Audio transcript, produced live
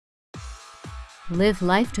Live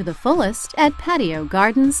life to the fullest at Patio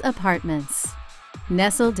Gardens Apartments.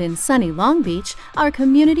 Nestled in sunny Long Beach, our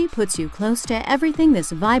community puts you close to everything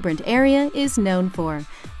this vibrant area is known for.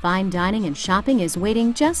 Fine dining and shopping is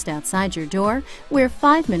waiting just outside your door. We're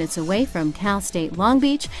 5 minutes away from Cal State Long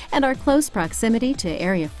Beach, and our close proximity to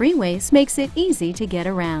area freeways makes it easy to get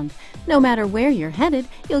around. No matter where you're headed,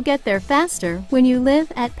 you'll get there faster when you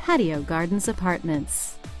live at Patio Gardens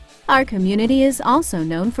Apartments. Our community is also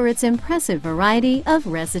known for its impressive variety of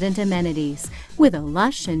resident amenities. With a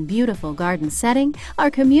lush and beautiful garden setting, our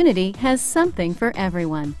community has something for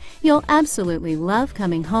everyone. You'll absolutely love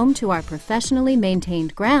coming home to our professionally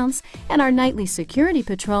maintained grounds, and our nightly security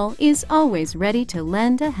patrol is always ready to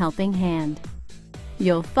lend a helping hand.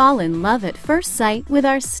 You'll fall in love at first sight with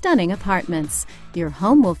our stunning apartments. Your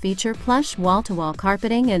home will feature plush wall-to-wall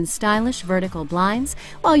carpeting and stylish vertical blinds,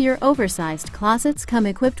 while your oversized closets come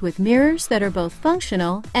equipped with mirrors that are both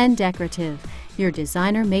functional and decorative. Your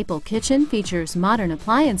designer maple kitchen features modern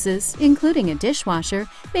appliances, including a dishwasher,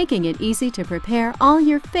 making it easy to prepare all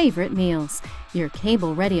your favorite meals. Your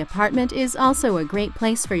cable-ready apartment is also a great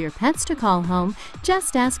place for your pets to call home.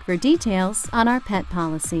 Just ask for details on our pet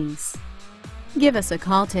policies. Give us a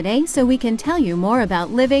call today so we can tell you more about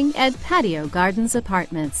living at Patio Gardens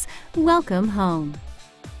Apartments. Welcome home.